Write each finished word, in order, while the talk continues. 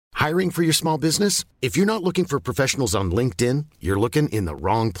Hiring for your small business? If you're not looking for professionals on LinkedIn, you're looking in the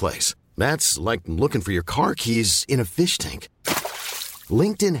wrong place. That's like looking for your car keys in a fish tank.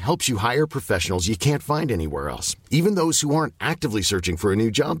 LinkedIn helps you hire professionals you can't find anywhere else, even those who aren't actively searching for a new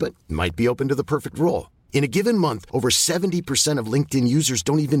job but might be open to the perfect role. In a given month, over 70% of LinkedIn users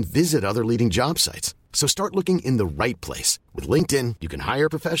don't even visit other leading job sites. So start looking in the right place. With LinkedIn, you can hire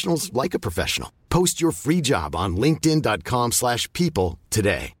professionals like a professional. Post your free job on linkedin.com/people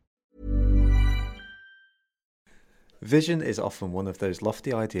today. Vision is often one of those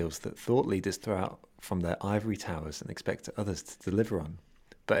lofty ideals that thought leaders throw out from their ivory towers and expect others to deliver on.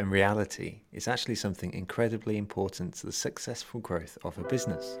 But in reality, it's actually something incredibly important to the successful growth of a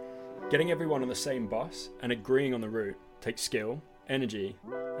business. Getting everyone on the same bus and agreeing on the route takes skill, energy,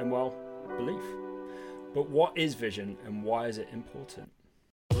 and, well, belief. But what is vision and why is it important?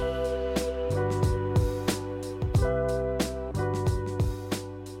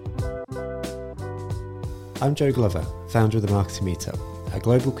 I'm Joe Glover, founder of the Marketing Meetup, a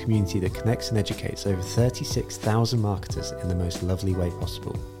global community that connects and educates over 36,000 marketers in the most lovely way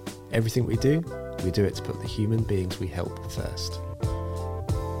possible. Everything we do it to put the human beings we help first.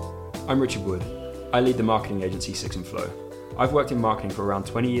 I'm Richard Wood. I lead the marketing agency Six and Flow. I've worked in marketing for around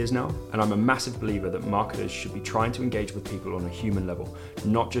 20 years now, and I'm a massive believer that marketers should be trying to engage with people on a human level,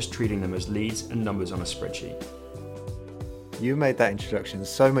 not just treating them as leads and numbers on a spreadsheet. You made that introduction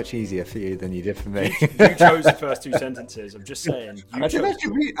so much easier for you than you did for me. You chose the first two sentences. I'm just saying. I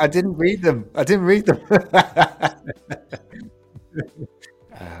didn't read them.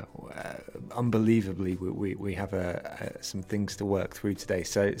 Unbelievably, we have some things to work through today.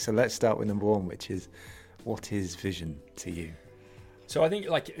 So let's start with number one, which is, what is vision to you? So I think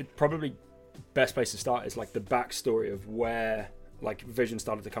probably best place to start is like the backstory of where like vision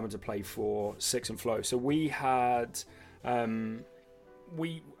started to come into play for Six and Flow. So we had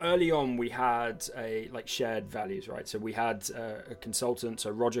early on we had shared values, right? So we had a consultant. So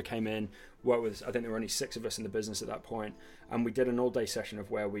Roger came in, worked with, I think there were only 6 of us in the business at that point, and we did an all-day session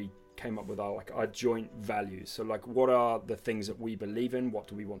of where we came up with our joint values. So like, what are the things that we believe in? What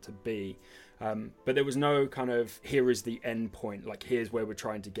do we want to be? But there was no kind of, here is the end point, like here's where we're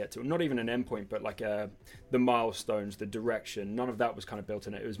trying to get to. Not even an end point, but like the milestones, the direction. None of that was kind of built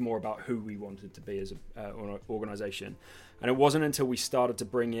in it. It was more about who we wanted to be as an organization. And it wasn't until we started to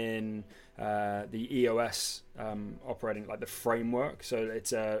bring in the EOS operating, like the framework. So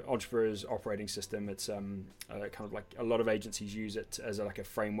it's an entrepreneur's operating system. It's kind of like a lot of agencies use it as a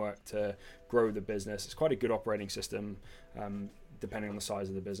framework to grow the business. It's quite a good operating system, depending on the size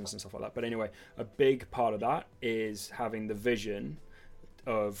of the business and stuff like that. But anyway, a big part of that is having the vision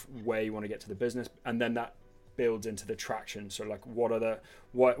of where you want to get to the business, and then that builds into the traction. So like, where are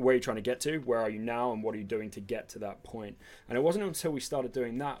you trying to get to? Where are you now? And what are you doing to get to that point? And it wasn't until we started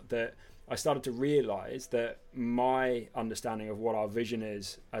doing that I started to realize that my understanding of what our vision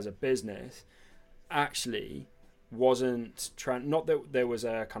is as a business actually wasn't not that there was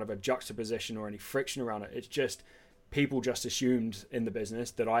a kind of a juxtaposition or any friction around it. It's just people just assumed in the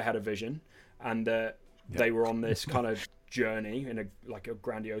business that I had a vision and that they were on this kind of journey, in a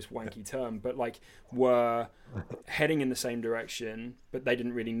grandiose wanky term, but were heading in the same direction, but they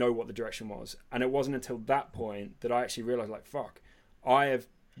didn't really know what the direction was. And it wasn't until that point that I actually realized, fuck, I have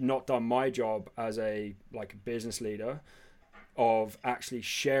not done my job as a business leader of actually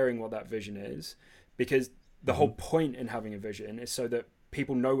sharing what that vision is, because the whole point in having a vision is so that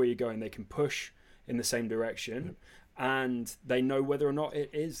people know where you're going, they can push in the same direction, and they know whether or not it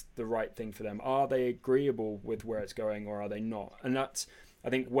is the right thing for them. Are they agreeable with where it's going, or are they not? And that's, I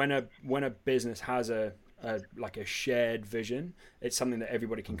think, when a business has a shared vision, it's something that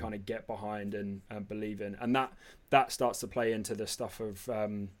everybody can kind of get behind and believe in, and that starts to play into the stuff of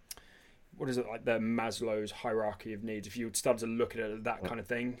what is it, like the Maslow's hierarchy of needs. If you start to look at it, that kind of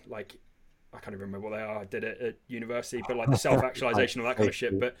thing, like, I can't even remember what they are. I did it at university, but like the self-actualization, all that kind of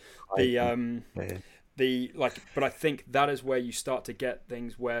shit. But but I think that is where you start to get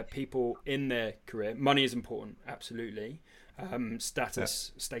things where people in their career, money is important, absolutely.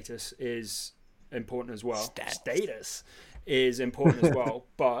 Status is important as well. Status is important as well.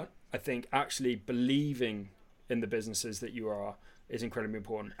 But I think actually believing in the businesses that you are is incredibly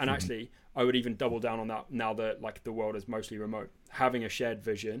important. And actually, I would even double down on that now that the world is mostly remote. Having a shared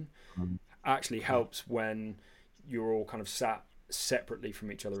vision actually helps when you're all kind of sat separately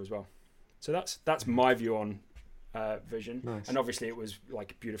from each other as well. So that's my view on vision. Nice. And obviously it was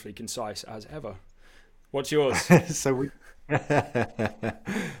beautifully concise as ever. What's yours?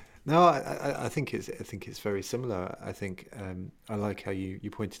 No, I think it's very similar. I think I like how you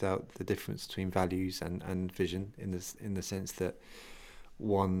pointed out the difference between values and vision in the sense that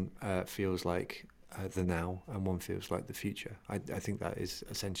one feels like the now and one feels like the future. I think that is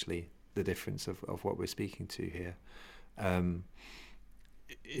essentially the difference of what we're speaking to here.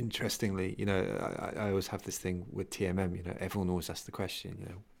 Interestingly, I always have this thing with TMM, everyone always asks the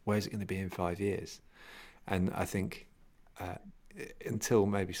question, where's it going to be in 5 years? And I think until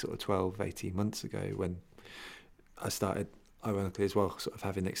maybe sort of 12, 18 months ago, when I started, ironically as well, sort of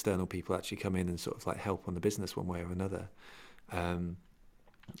having external people actually come in and sort of like help on the business one way or another, I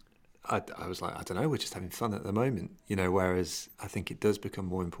was like, I don't know, we're just having fun at the moment, whereas I think it does become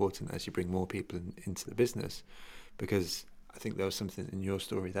more important as you bring more people into the business, because I think there was something in your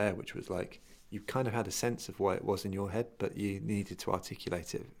story there which was like, you kind of had a sense of what it was in your head, but you needed to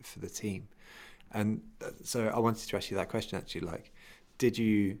articulate it for the team. And so I wanted to ask you that question actually, like, did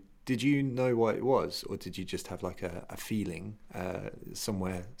you know what it was, or did you just have like a feeling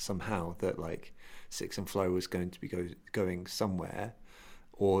somewhere, somehow, that like Six and Flow was going to be going somewhere?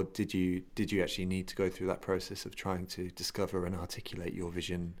 Or did you actually need to go through that process of trying to discover and articulate your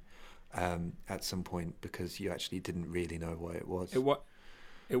vision at some point, because you actually didn't really know what it was?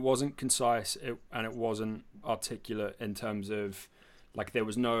 It wasn't concise, and it wasn't articulate in terms of, like, there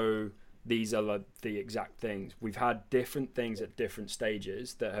was no, these are the exact things. We've had different things at different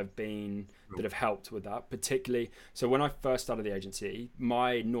stages that have helped with that, particularly. So when I first started the agency,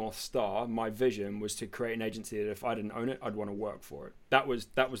 my North Star, my vision, was to create an agency that if I didn't own it, I'd want to work for it. That was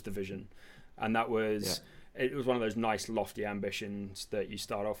the vision. And that was, It was one of those nice lofty ambitions that you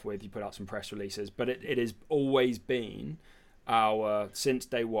start off with, you put out some press releases, but it has always been since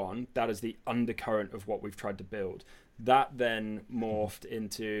day one, that is the undercurrent of what we've tried to build. That then morphed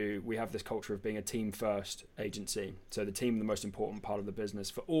into, we have this culture of being a team first agency. So the team, the most important part of the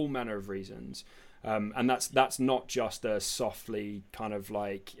business for all manner of reasons. And that's not just a softly kind of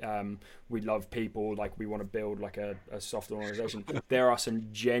like, we love people, like we want to build like a soft organization. There are some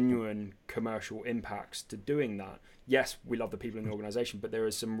genuine commercial impacts to doing that. Yes, we love the people in the organization, but there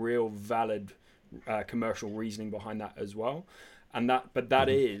is some real valid commercial reasoning behind that as well. And that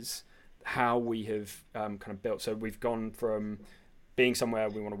is how we have kind of built. So we've gone from being somewhere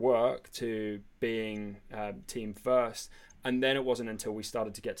we want to work to being team first. And then it wasn't until we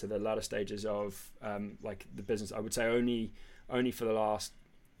started to get to the latter stages of like the business, I would say only for the last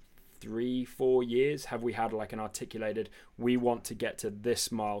 3-4 years have we had like an articulated, we want to get to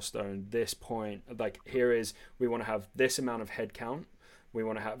this milestone, this point, like we want to have this amount of headcount, we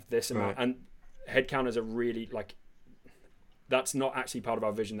want to have this amount. And headcount is a really, like, that's not actually part of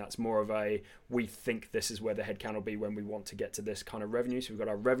our vision. That's more of we think this is where the headcount will be when we want to get to this kind of revenue. So we've got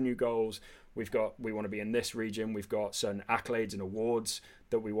our revenue goals. We want to be in this region. We've got certain accolades and awards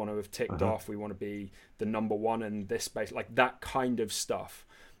that we want to have ticked off. We want to be the number one in this space. Like that kind of stuff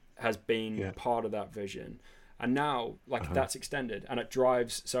has been part of that vision. And now that's extended and it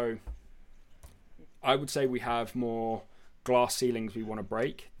drives. So I would say we have more glass ceilings we want to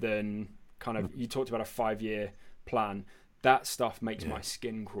break than kind of, you talked about a 5-year plan. That stuff makes my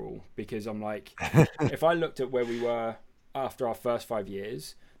skin crawl, because I'm like, if I looked at where we were after our first 5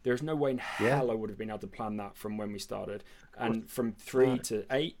 years, there's no way in hell I would have been able to plan that from when we started. And from 3 to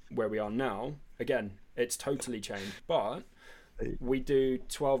 8, where we are now, again, it's totally changed. But we do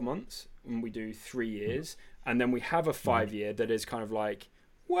 12 months and we do 3 years, and then we have a 5-year that is kind of like,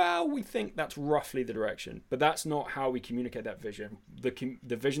 well, we think that's roughly the direction, but that's not how we communicate that vision.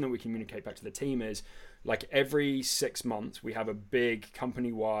 The vision that we communicate back to the team is like every 6 months we have a big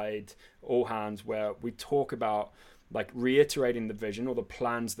company-wide all hands where we talk about like reiterating the vision or the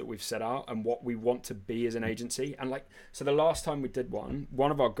plans that we've set out and what we want to be as an agency. And like, so the last time we did one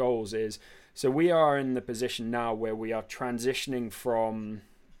of our goals is, so we are in the position now where we are transitioning from,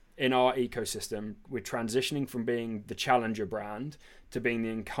 in our ecosystem, we're transitioning from being the challenger brand to being the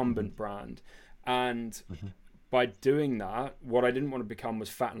incumbent brand. And by doing that, what I didn't want to become was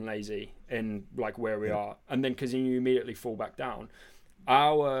fat and lazy in like where we are. And then because you immediately fall back down.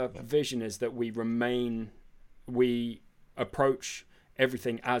 Our vision is that we approach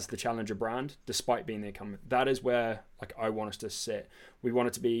everything as the challenger brand, despite being the incumbent. That is where like I want us to sit. We want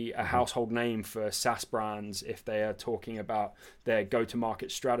it to be a household name for SaaS brands if they are talking about their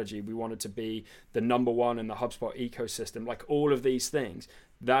go-to-market strategy. We want it to be the number one in the HubSpot ecosystem. Like all of these things,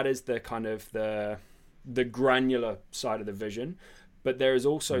 that is the kind of the granular side of the vision. But there is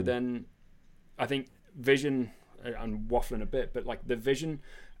also then, I think, vision, I'm waffling a bit, but like the vision,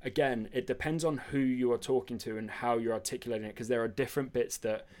 again, it depends on who you are talking to and how you're articulating it, because there are different bits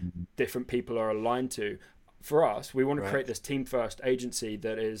that different people are aligned to. For us, we want to create this team first agency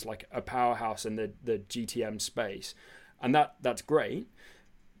that is like a powerhouse in the GTM space. And that's great.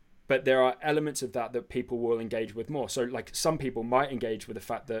 but there are elements of that people will engage with more. So like some people might engage with the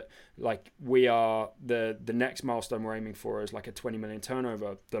fact that like we are the next milestone we're aiming for is like a 20 million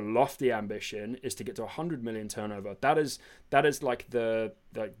turnover. The lofty ambition is to get to 100 million turnover. That is like the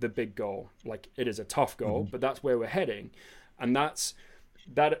big goal. Like it is a tough goal, but that's where we're heading. And that's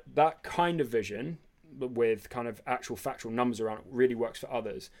that kind of vision with kind of actual factual numbers around it really works for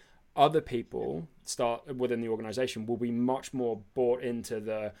others. Other people start within the organization will be much more bought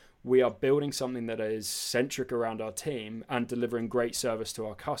into we are building something that is centric around our team and delivering great service to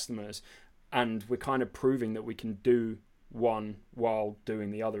our customers. And we're kind of proving that we can do one while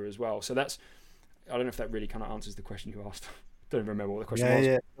doing the other as well. So I don't know if that really kind of answers the question you asked. Don't even remember what the question was.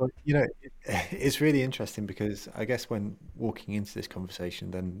 Yeah. Well, you know, it's really interesting because I guess when walking into this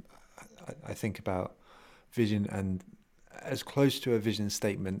conversation, then I think about vision, and as close to a vision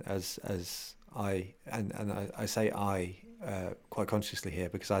statement as I say quite consciously here,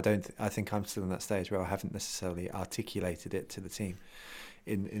 because I think I'm still in that stage where I haven't necessarily articulated it to the team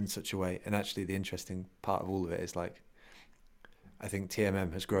in such a way. And actually the interesting part of all of it is like, I think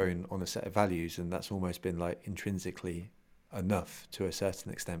TMM has grown on a set of values, and that's almost been like intrinsically enough to a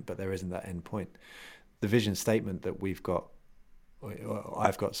certain extent, but there isn't that end point. The vision statement that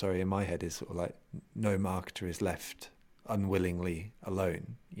I've got in my head is sort of like, no marketer is left unwillingly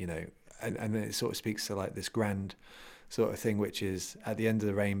alone, you know, and it sort of speaks to like this grand sort of thing, which is at the end of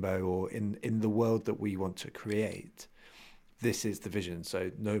the rainbow, or in the world that we want to create, this is the vision.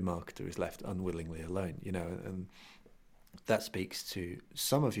 So no marketer is left unwillingly alone, you know, and that speaks to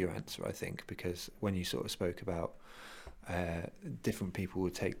some of your answer, I think, because when you sort of spoke about different people will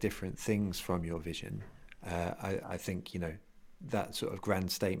take different things from your vision, I think, you know, that sort of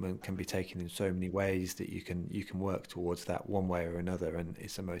grand statement can be taken in so many ways that you can work towards that one way or another, and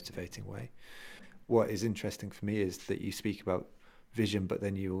it's a motivating way. What is interesting for me is that you speak about vision, but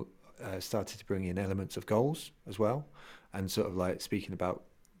then you started to bring in elements of goals as well, and sort of like speaking about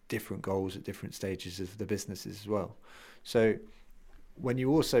different goals at different stages of the businesses as well. So when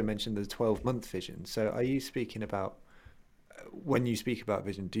you also mentioned the 12-month vision, so are you speaking about, when you speak about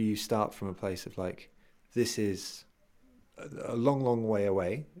vision, do you start from a place of like, this is a long way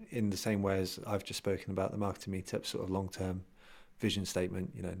away, in the same way as I've just spoken about the marketing meetup sort of long-term vision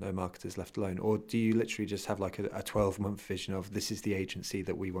statement, you know, no marketers left alone? Or do you literally just have like a 12-month vision of, this is the agency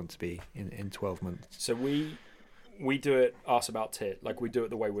that we want to be in 12 months? So we do it arse about tit, like we do it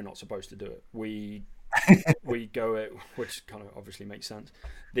the way we're not supposed to do it. We go it, which kind of obviously makes sense.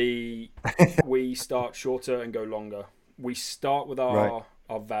 We start shorter and go longer. We start with our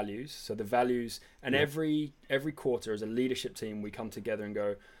values. So the values, and every quarter as a leadership team, we come together and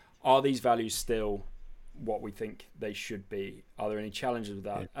go, are these values still what we think they should be? Are there any challenges with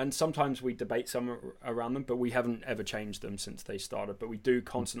that? Yeah. And sometimes we debate some around them, but we haven't ever changed them since they started, but we do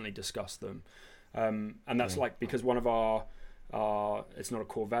constantly discuss them. And that's like, because one of our it's not a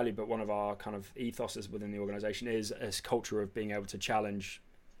core value, but one of our kind of ethoses within the organization is a culture of being able to challenge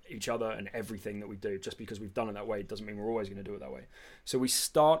each other and everything that we do. Just because we've done it that way doesn't mean we're always going to do it that way. So we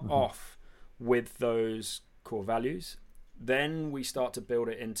start off with those core values. Then we start to build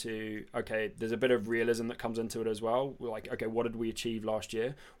it into, okay, there's a bit of realism that comes into it as well. We're like, okay, what did we achieve last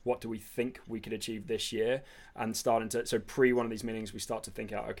year? What do we think we could achieve this year? And so pre one of these meetings, we start to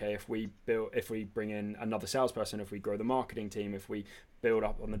think out, okay, if we bring in another salesperson, if we grow the marketing team, if we build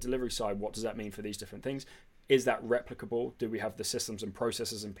up on the delivery side, what does that mean for these different things? Is that replicable? Do we have the systems and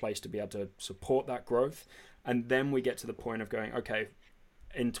processes in place to be able to support that growth? And then we get to the point of going, okay,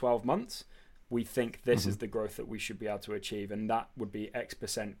 in 12 months, we think this is the growth that we should be able to achieve, and that would be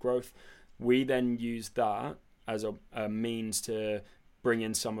X% growth. We then use that as a means to bring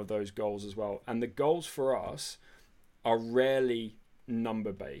in some of those goals as well. And the goals for us are rarely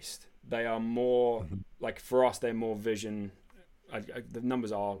number-based. They are more, like for us, they're more vision. The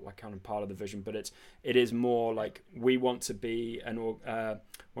numbers are like kind of part of the vision, but it is more like we want to be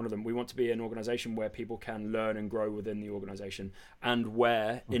we want to be an organization where people can learn and grow within the organization, and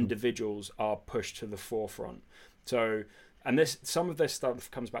where individuals are pushed to the forefront. So, and some of this stuff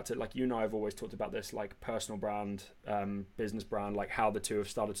comes back to, like, you and I have always talked about this, like personal brand, business brand, like how the two have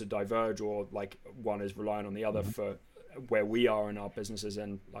started to diverge, or like one is relying on the other for where we are in our businesses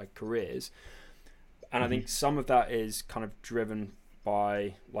and like careers. And I think some of that is kind of driven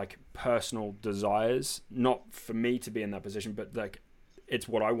by like personal desires, not for me to be in that position, but like it's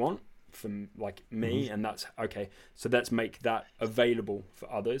what I want from like me, and that's okay. So let's make that available for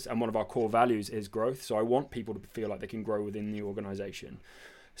others. And one of our core values is growth. So I want people to feel like they can grow within the organization.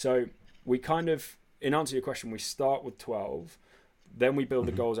 So we kind of, in answer to your question, we start with 12, then we build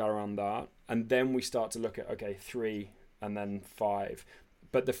the goals out around that, and then we start to look at, okay, 3 and then 5.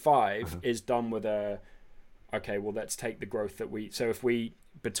 But the 5 is done with okay, well, let's take the growth that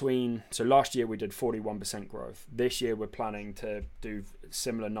so last year we did 41% growth. This year we're planning to do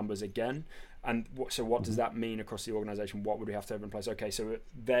similar numbers again. And so what does that mean across the organization? What would we have to have in place? Okay, so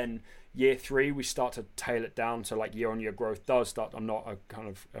then year 3, we start to tail it down. So like year-on-year growth does start. I'm not a kind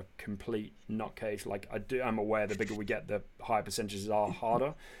of a complete nutcase. Like I'm aware the bigger we get, the higher percentages are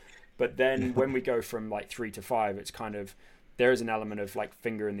harder. But then when we go from like 3 to 5, it's kind of, there is an element of like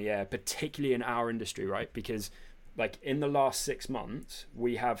finger in the air, particularly in our industry, right? Because like in the last 6 months,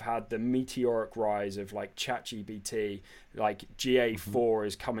 we have had the meteoric rise of like ChatGPT, like GA4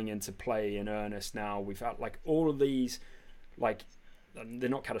 is coming into play in earnest now. We've had like all of these, like, they're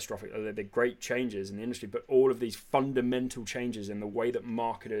not catastrophic, they're great changes in the industry, but all of these fundamental changes in the way that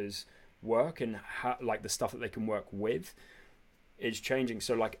marketers work and like the stuff that they can work with is changing.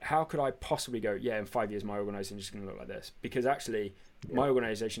 So like, how could I possibly go, yeah, in 5 years, my organization is just going to look like this? Because actually my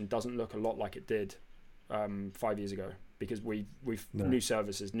organization doesn't look a lot like it did 5 years ago, because we've new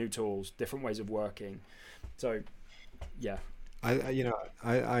services, new tools, different ways of working. So yeah,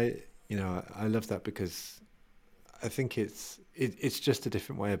 I love that, because I think it's just a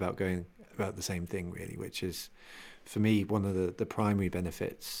different way about going about the same thing, really, which is, for me, one of the primary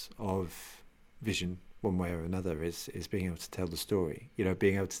benefits of vision, one way or another, is being able to tell the story,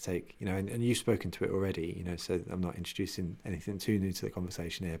 being able to take, and you've spoken to it already, so I'm not introducing anything too new to the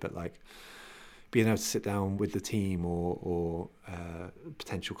conversation here, but like being able to sit down with the team or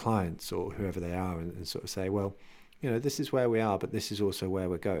potential clients or whoever they are and sort of say, well, this is where we are, but this is also where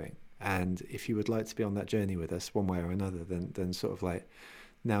we're going. And if you would like to be on that journey with us one way or another, then sort of like,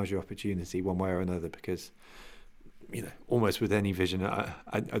 now's your opportunity one way or another, because, almost with any vision,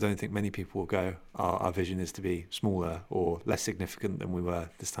 I don't think many people will go, our vision is to be smaller or less significant than we were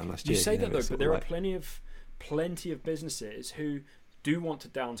this time last year. You say that though, but there are plenty of businesses who do want to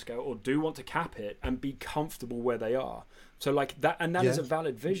downscale or do want to cap it and be comfortable where they are. So like that, and that is a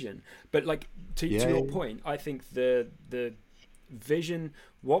valid vision. But like to your point, I think the vision,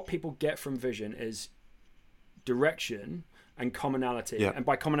 what people get from vision is direction and commonality. Yeah. And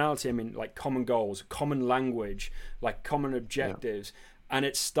by commonality, I mean like common goals, common language, like common objectives. Yeah. And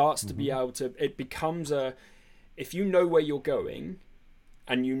it starts to be able to, it becomes if you know where you're going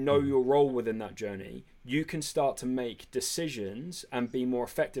and you know your role within that journey, you can start to make decisions and be more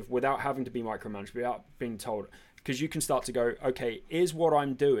effective without having to be micromanaged, without being told. Because you can start to go, okay, is what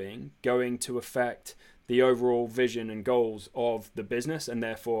I'm doing going to affect the overall vision and goals of the business, and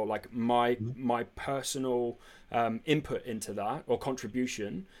therefore like my personal input into that or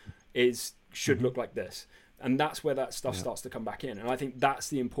contribution should look like this. And that's where that stuff starts to come back in. And I think that's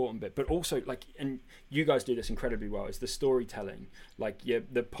the important bit. But also, like, and you guys do this incredibly well, is the storytelling. Like,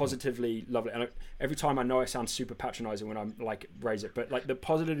 the positively lovely. And every time, I know I sound super patronizing when I'm like raise it, but like the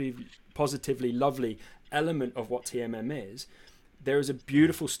positively lovely element of what TMM is, there is a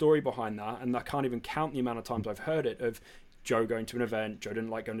beautiful story behind that. And I can't even count the amount of times I've heard it of Joe going to an event. Joe didn't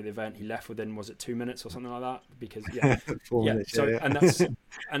like going to the event. He left within, was it 2 minutes or something like that? Because 4 minutes. So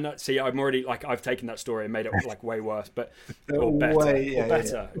and that's see, I'm already like, I've taken that story and made it like way worse, but or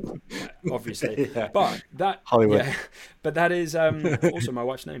better, obviously. Yeah. But that Hollywood. Yeah, but that is also my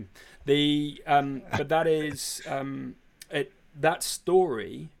wife's name. But that is that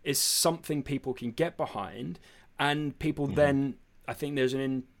story is something people can get behind, and people then, I think there's an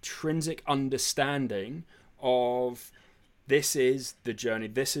intrinsic understanding of, this is the journey,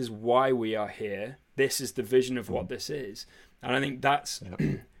 this is why we are here, this is the vision of what this is. And I think that's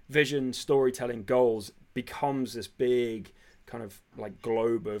vision, storytelling, goals becomes this big kind of like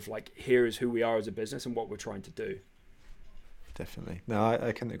globe of like, here is who we are as a business and what we're trying to do. Definitely. No,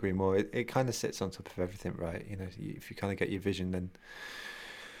 I couldn't agree more. It kind of sits on top of everything, right? If you kind of get your vision, then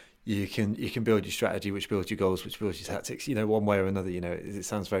you can build your strategy, which builds your goals, which builds your tactics, one way or another. It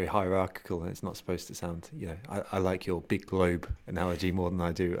sounds very hierarchical, and it's not supposed to sound, I like your big globe analogy more than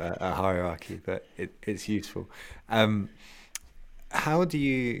I do a hierarchy, but it's useful. How do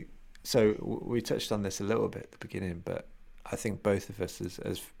you, so we touched on this a little bit at the beginning, but I think both of us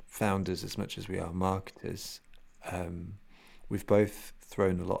as founders, as much as we are marketers, we've both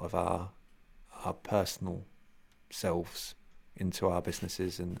thrown a lot of our personal selves into our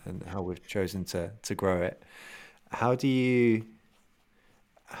businesses and how we've chosen to grow it. How do you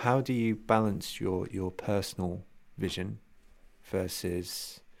balance your personal vision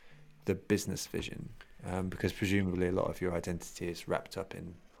versus the business vision? Because presumably a lot of your identity is wrapped up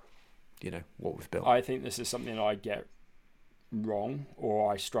in, what we've built. I think this is something that I get wrong,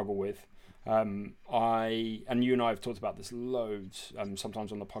 or I struggle with. And you and I have talked about this loads,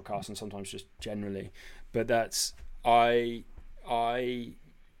 sometimes on the podcast and sometimes just generally, but that's, I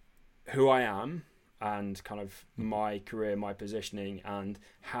who I am and kind of my career, my positioning, and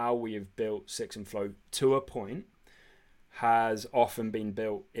how we have built Six and Flow to a point has often been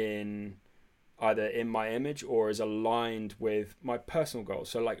built in either in my image or is aligned with my personal goals.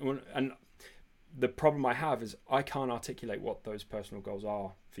 So like, and the problem I have is I can't articulate what those personal goals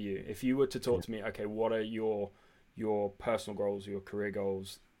are for you. If you were to talk to me, okay, what are your personal goals, your career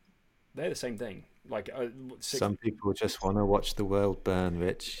goals? They're the same thing. Like some people just want to watch the world burn,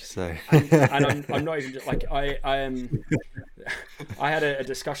 Rich. So and I'm not even like I am. I had a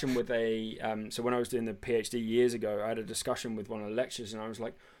discussion with so when I was doing the PhD years ago, I had a discussion with one of the lecturers, and I was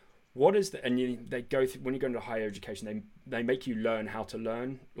like, what is the, and they go through, when you go into higher education, they make you learn how to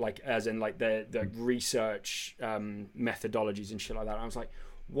learn, like as in like the research methodologies and shit like that. And I was like,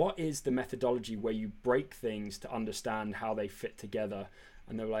 what is the methodology where you break things to understand how they fit together?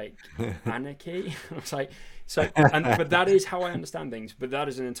 And they were like, anarchy. I was like, but that is how I understand things. But that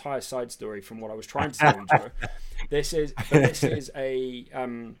is an entire side story from what I was trying to tell you, Joe. This is a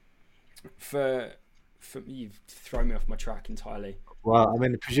for you've thrown me off my track entirely. Well, I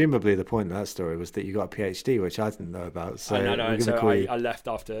mean, presumably the point of that story was that you got a PhD, which I didn't know about. So I left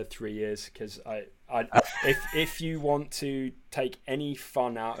after 3 years because if you want to take any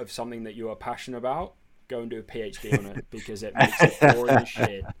fun out of something that you are passionate about, go and do a PhD on it because it makes it boring as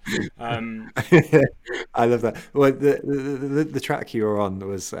shit. I love that. Well, the track you were on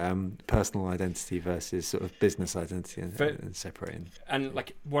was personal identity versus sort of business identity and separating. And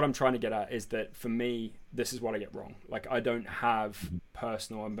like what I'm trying to get at is that for me, this is what I get wrong. Like I don't have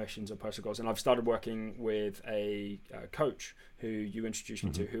personal ambitions or personal goals, and I've started working with a coach who you introduced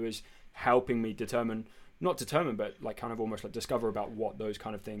me to, who is helping me but like kind of almost like discover about what those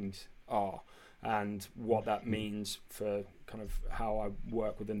kind of things are. And what that means for kind of how I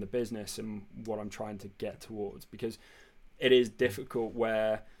work within the business and what I'm trying to get towards, because it is difficult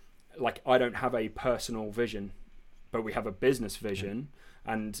where like I don't have a personal vision, but we have a business vision,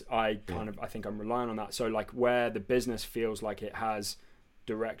 and I think I'm relying on that. So like where the business feels like it has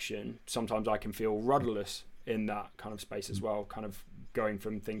direction, sometimes I can feel rudderless in that kind of space as well, kind of going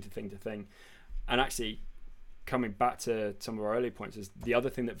from thing to thing to thing. And actually coming back to some of our early points, is the other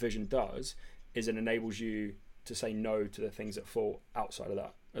thing that vision does is it enables you to say no to the things that fall outside of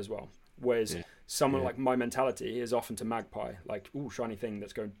that as well. Whereas someone like my mentality is often to magpie, like, ooh, shiny thing,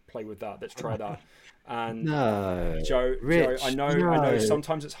 let's go play with that, let's try that. And Joe, I know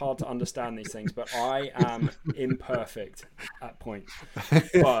sometimes it's hard to understand these things, but I am imperfect at points.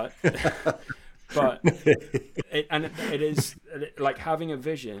 But it is like having a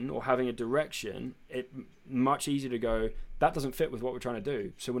vision or having a direction, it much easier to go, that doesn't fit with what we're trying to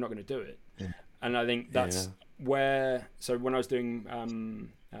do, so we're not going to do it. And I think that's where, so when I was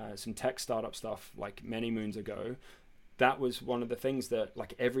doing some tech startup stuff like many moons ago, that was one of the things that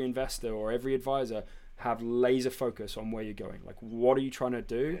like every investor or every advisor have laser focus on where you're going. Like, what are you trying to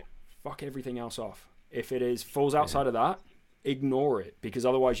do? Fuck everything else off. If it falls outside of that, ignore it, because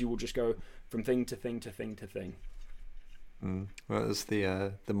otherwise you will just go from thing to thing to thing to thing. Well, that's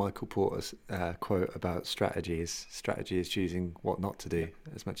the Michael Porter's quote about strategy is choosing what not to do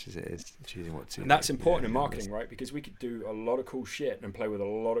as much as it is choosing what to. And that's important in marketing, right? Because we could do a lot of cool shit and play with a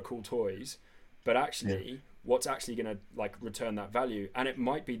lot of cool toys, but actually, what's actually going to like return that value? And it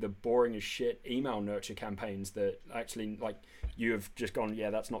might be the boring as shit email nurture campaigns that actually like you have just gone, yeah,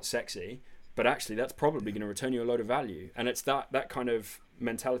 that's not sexy, but actually that's probably going to return you a load of value. And it's that kind of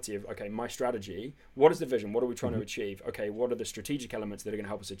mentality of, okay, my strategy, what is the vision, what are we trying to achieve, okay, what are the strategic elements that are going to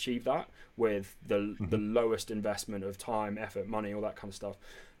help us achieve that with the lowest investment of time, effort, money, all that kind of stuff.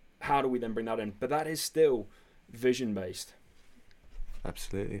 How do we then bring that in? But that is still vision based.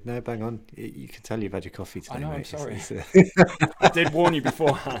 Absolutely. No, bang on. You can tell you've had your coffee today. I know, mate. I'm sorry. I did warn you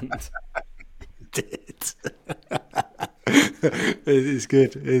beforehand. Did. It's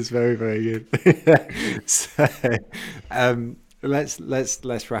good. It's very, very good. So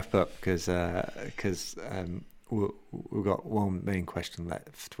let's wrap up because we've got one main question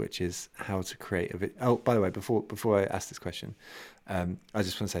left, which is how to create a video. Oh, by the way, before I ask this question, I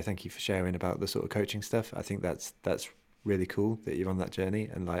just want to say thank you for sharing about the sort of coaching stuff. I think that's really cool that you're on that journey,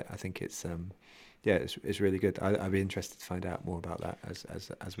 and like I think it's it's really good. I'd be interested to find out more about that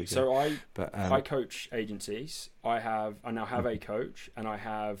as we go. So I coach agencies. I now have a coach, and I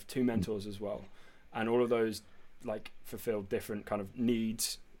have 2 mentors as well, and all of those like fulfill different kind of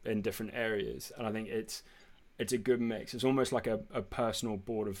needs in different areas. And I think it's a good mix. It's almost like a personal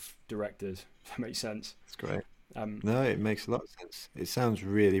board of directors, if that makes sense. That's great. No, it makes a lot of sense. It sounds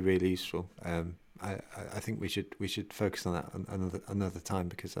really, really useful. I think we should focus on that another time,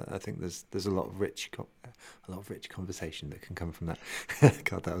 because I think there's a lot of rich conversation that can come from that.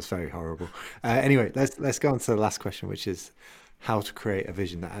 God, that was very horrible. Anyway, let's go on to the last question, which is how to create a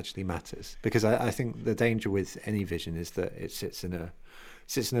vision that actually matters. Because I think the danger with any vision is that it sits in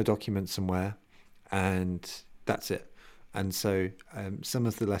a document somewhere, and that's it. And so some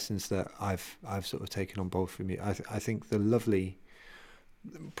of the lessons that I've sort of taken on board from you, I think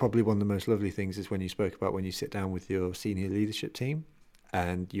probably one of the most lovely things is when you spoke about when you sit down with your senior leadership team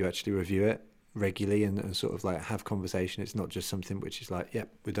and you actually review it regularly and sort of like have conversation. It's not just something which is like, yep,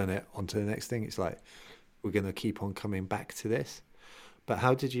 we've done it, on to the next thing. It's like, we're going to keep on coming back to this. But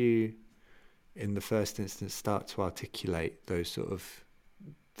how did you, in the first instance, start to articulate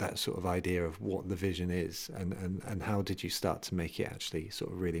that sort of idea of what the vision is, and how did you start to make it actually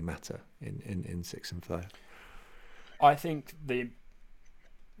sort of really matter in Six and Flow? I think the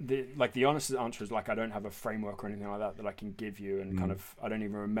honest answer is, like, I don't have a framework or anything like that I can give you, and kind of I don't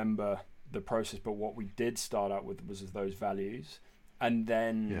even remember the process, but what we did start out with was those values, and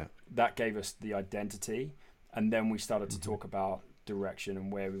then that gave us the identity, and then we started to talk about direction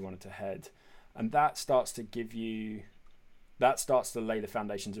and where we wanted to head, and that starts to lay the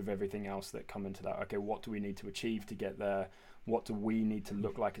foundations of everything else that come into that. Okay, what do we need to achieve to get there? What do we need to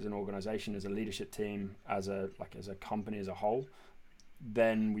look like as an organization, as a leadership team, as a company as a whole?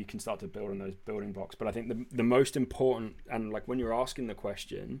 Then we can start to build on those building blocks. But I think the most important, and like when you're asking the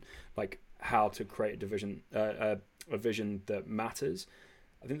question, like how to create a vision that matters,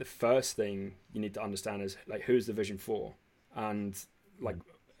 I think the first thing you need to understand is, like, who's the vision for? And like,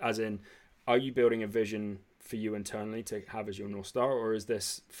 as in, are you building a vision for you internally to have as your North Star, or is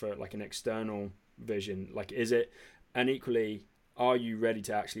this for like an external vision? Like, is it, and equally, are you ready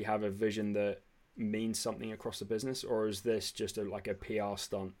to actually have a vision that means something across the business, or is this just a PR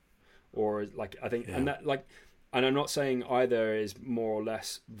stunt? Or like, I think, and that, like, and I'm not saying either is more or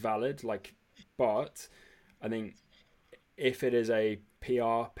less valid, like, but I think if it is a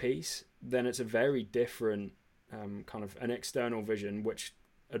PR piece, then it's a very different kind of an external vision, which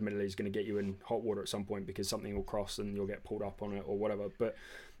admittedly is going to get you in hot water at some point because something will cross and you'll get pulled up on it or whatever. But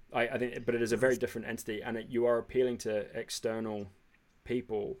I think, but it is a very different entity, and you are appealing to external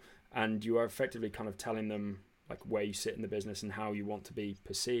people, and you are effectively kind of telling them like where you sit in the business and how you want to be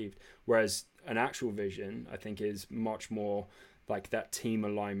perceived. Whereas an actual vision, I think, is much more like that team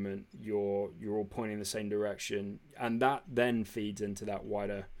alignment. You're all pointing in the same direction, and that then feeds into that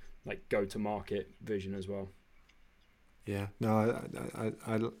wider like go-to-market vision as well. Yeah, no,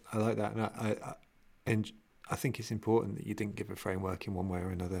 I like that, and I think it's important that you didn't give a framework in one way or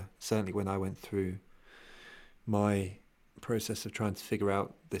another. Certainly, when I went through my process of trying to figure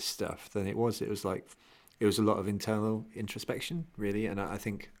out this stuff, then it was a lot of internal introspection, really, and I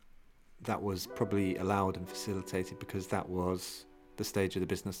think that was probably allowed and facilitated because that was the stage of the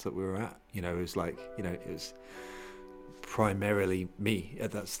business that we were at. It was like, it was primarily me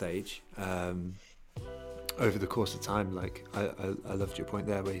at that stage. Over the course of time, like I loved your point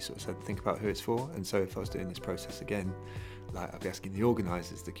there where you sort of said think about who it's for. And so if I was doing this process again, like I'd be asking the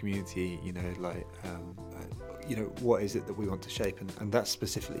organisers, the community, what is it that we want to shape, and that's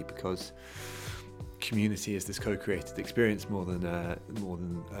specifically because community is this co-created experience more than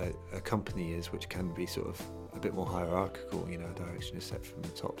a company is, which can be sort of a bit more hierarchical. A direction is set from the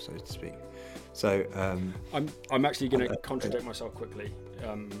top, so to speak. So I'm actually going to contradict myself quickly.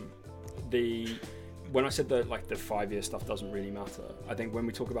 When I said that like the 5-year stuff doesn't really matter, I think when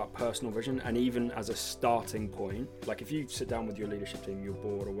we talk about personal vision, and even as a starting point, like if you sit down with your leadership team, your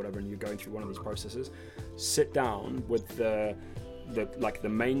board or whatever, and you're going through one of these processes, sit down with the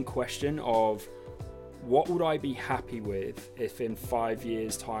main question of what would I be happy with if in 5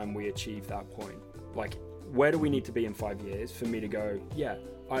 years time we achieve that point? Like, where do we need to be in 5 years for me to go, yeah,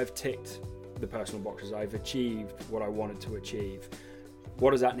 I've ticked the personal boxes, I've achieved what I wanted to achieve.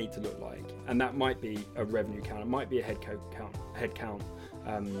 What does that need to look like? And that might be a revenue count, it might be a head count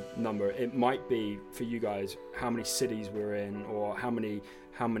number. It might be for you guys how many cities we're in, or how many.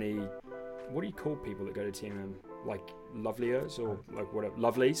 What do you call people that go to TMM? Like loveliers or like whatever,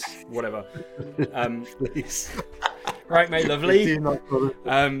 lovelies, whatever. Right, mate, lovely. But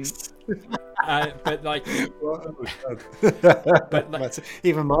like, but like,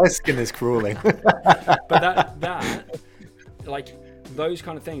 even my skin is crawling. But that like. Those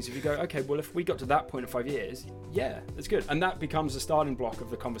kind of things, if you go, okay, well, if we got to that point in 5 years, yeah, that's good. And that becomes the starting block of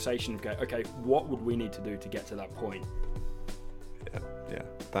the conversation of, okay, what would we need to do to get to that point? Yeah,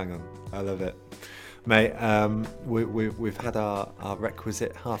 bang on. I love it. Mate, we've had our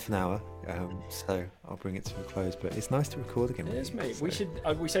requisite half an hour. So I'll bring it to a close. But it's nice to record again. It is, mate. So. We should.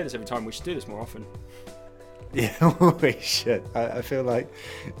 We say this every time. We should do this more often. Yeah, we should. I feel like,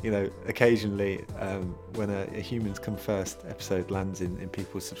 occasionally when a Humans Come First episode lands in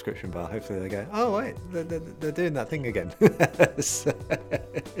people's subscription bar, hopefully they go, oh wait, they're doing that thing again. So,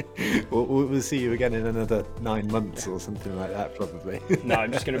 we'll see you again in another 9 months or something like that, probably. No,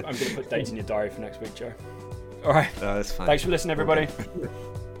 I'm gonna put dates in your diary for next week, Joe. All right. No, that's fine. Thanks for listening, everybody. Okay.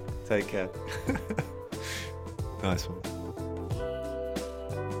 Take care. Nice one.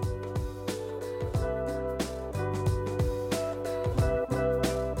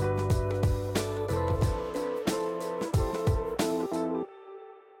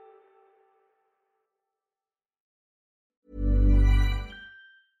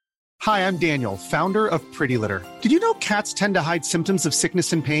 Hi, I'm Daniel, founder of Pretty Litter. Did you know cats tend to hide symptoms of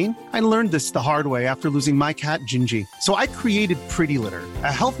sickness and pain? I learned this the hard way after losing my cat, Gingy. So I created Pretty Litter,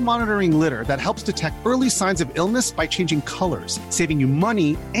 a health monitoring litter that helps detect early signs of illness by changing colors, saving you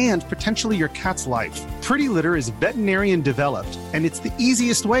money and potentially your cat's life. Pretty Litter is veterinarian developed, and it's the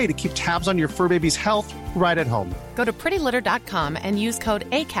easiest way to keep tabs on your fur baby's health right at home. Go to prettylitter.com and use code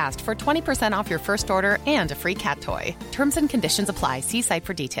ACAST for 20% off your first order and a free cat toy. Terms and conditions apply. See site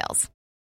for details.